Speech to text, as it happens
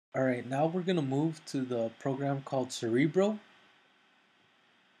All right, now we're going to move to the program called Cerebro.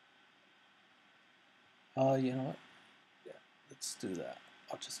 You know what? Yeah, let's do that.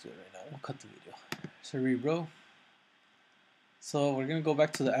 I'll just do it right now. We'll cut the video. Cerebro. So we're going to go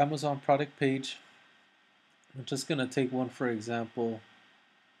back to the Amazon product page. I'm just going to take one for example.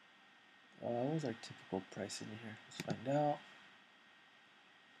 What was our typical price in here? Let's find out.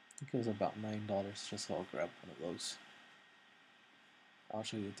 I think it was about $9. Just so I'll grab one of those. I'll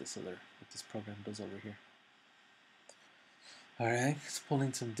show you what this program does over here. All right, it's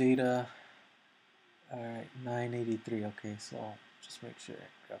pulling some data. All right, 983. Okay, so I'll just make sure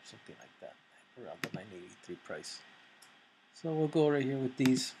I grab something like that around the 983 price. So we'll go right here with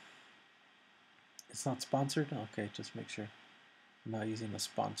these. It's not sponsored. Okay, just make sure I'm not using a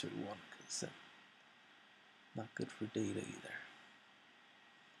sponsored one because it's not good for data either.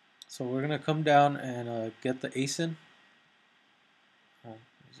 So we're gonna come down and get the ASIN.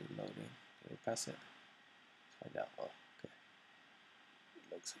 Is it loading? Did I pass it? Let's find out. Oh, okay.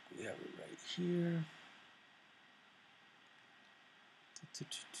 It looks like we have it right here.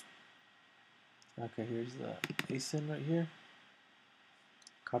 Okay, here's the ASIN right here.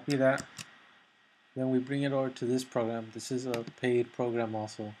 Copy that. Then we bring it over to this program. This is a paid program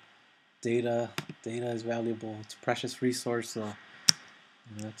also. Data is valuable. It's a precious resource, so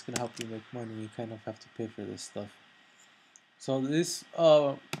it's gonna help you make money. You kind of have to pay for this stuff. So this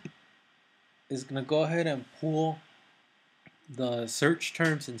is gonna go ahead and pull the search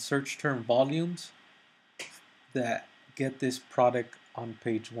terms and search term volumes that get this product on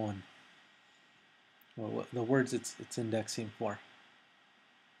page 1. Or the words it's indexing for.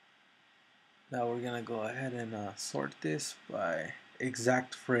 Now we're gonna go ahead and sort this by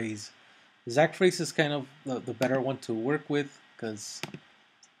exact phrase. Exact phrase is kind of the better one to work with because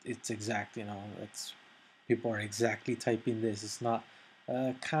it's exact. It's people are exactly typing this. It's not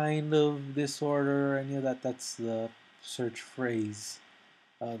kind of this order or any of that. That's the search phrase.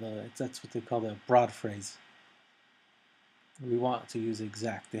 That's what they call the broad phrase. We want to use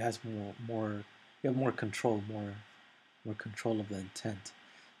exact. It has more. You have more control, more control of the intent.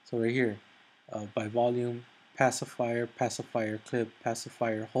 So right here, by volume, pacifier, pacifier clip,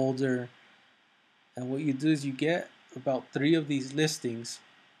 pacifier holder. And what you do is you get about 3 of these listings,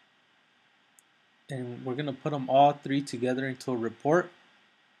 and we're going to put them all 3 together into a report.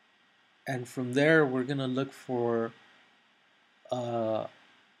 And from there, we're going to look for a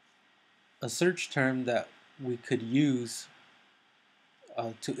search term that we could use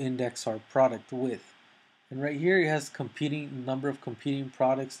to index our product with. And right here, it has number of competing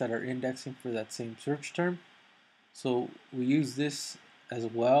products that are indexing for that same search term. So we use this as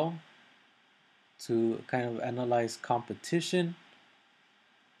well to kind of analyze competition,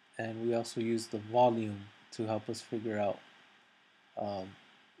 and we also use the volume to help us figure out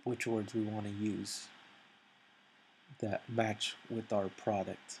which words we want to use that match with our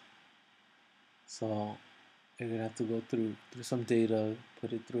product. So you're gonna have to go through some data,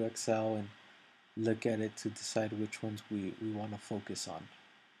 put it through Excel, and look at it to decide which ones we want to focus on.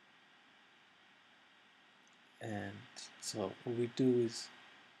 And so what we do is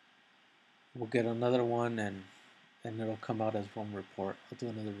we'll get another one and it'll come out as one report. I'll do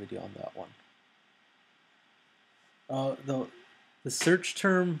another video on that one. The search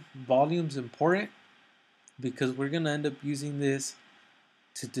term volume is important because we're going to end up using this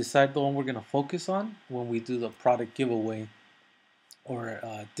to decide the one we're going to focus on when we do the product giveaway or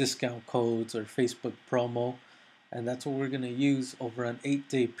discount codes or Facebook promo. And that's what we're going to use over an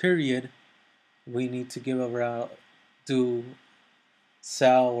 8-day period. We need to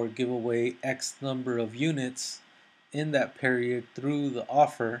sell or give away X number of units in that period through the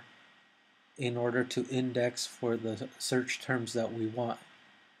offer in order to index for the search terms that we want.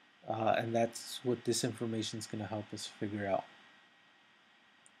 And that's what this information is going to help us figure out.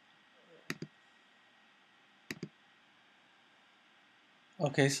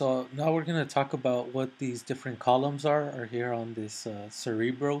 Okay, so now we're going to talk about what these different columns are here on this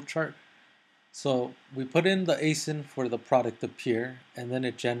Cerebro chart. So we put in the ASIN for the product appear, and then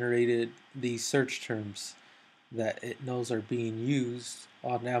it generated these search terms that it knows are being used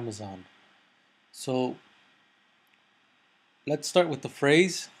on Amazon. So let's start with the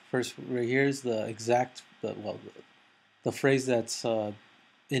phrase. First, right here is the phrase that's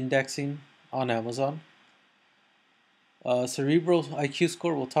indexing on Amazon. Cerebral IQ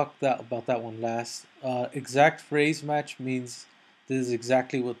score, we'll talk about that one last. Exact phrase match means this is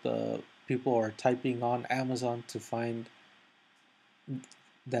exactly what the people are typing on Amazon to find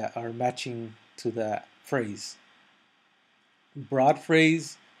that are matching to that phrase. Broad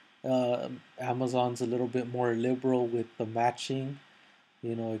phrase, Amazon's a little bit more liberal with the matching.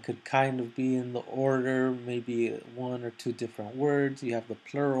 You know, it could kind of be in the order, maybe one or two different words. You have the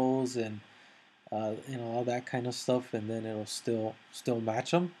plurals and you know, all that kind of stuff, and then it'll still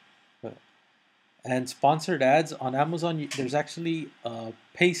match them. But, and sponsored ads on Amazon, there's actually a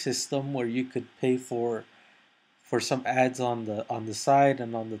pay system where you could pay for some ads on the side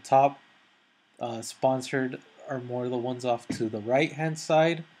and on the top. Sponsored are more the ones off to the right hand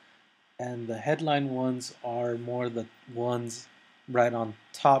side, and the headline ones are more the ones right on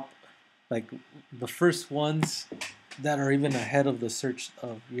top, like the first ones that are even ahead of the search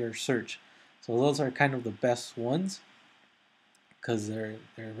of your search. So those are kind of the best ones because they're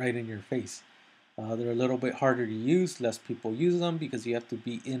right in your face. They're a little bit harder to use. Less people use them because you have to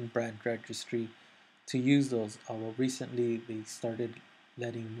be in brand registry to use those. Although recently they started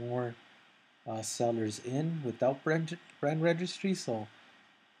letting more sellers in without brand registry, so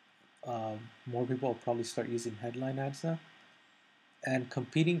more people will probably start using headline ads now. And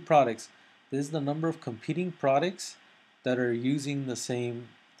competing products. This is the number of competing products that are using this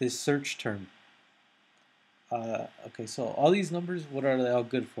search term. Okay, so all these numbers, what are they all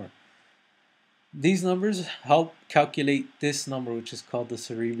good for? These numbers help calculate this number, which is called the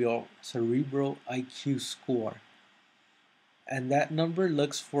cerebral IQ score. And that number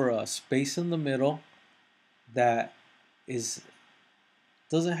looks for a space in the middle that is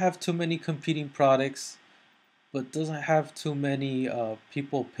doesn't have too many competing products, but doesn't have too many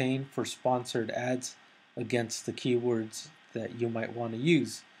people paying for sponsored ads against the keywords that you might want to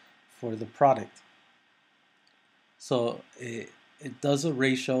use for the product. So it does a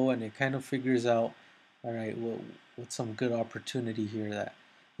ratio and it kind of figures out, all right, well, what's some good opportunity here that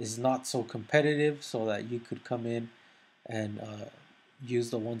is not so competitive so that you could come in and use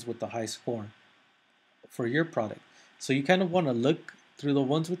the ones with the high score for your product. So you kind of want to look through the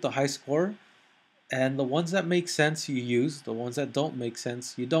ones with the high score, and the ones that make sense you use, the ones that don't make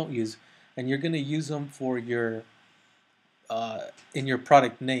sense you don't use, and you're going to use them for your in your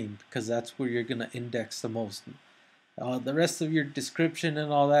product name because that's where you're going to index the most. The rest of your description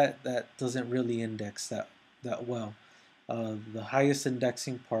and all that doesn't really index that well. The highest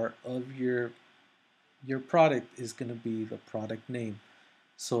indexing part of your product is going to be the product name.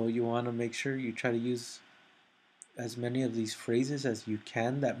 So you want to make sure you try to use as many of these phrases as you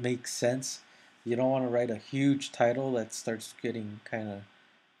can that make sense. You don't want to write a huge title that starts getting kind of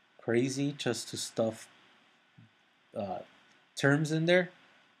crazy just to stuff uh, terms in there.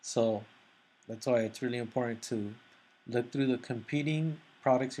 So that's why it's really important to look through the competing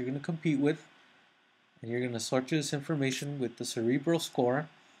products you're going to compete with, and you're going to sort through this information with the cerebral score,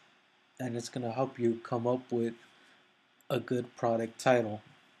 and it's going to help you come up with a good product title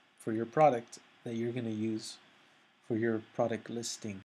for your product that you're going to use for your product listing.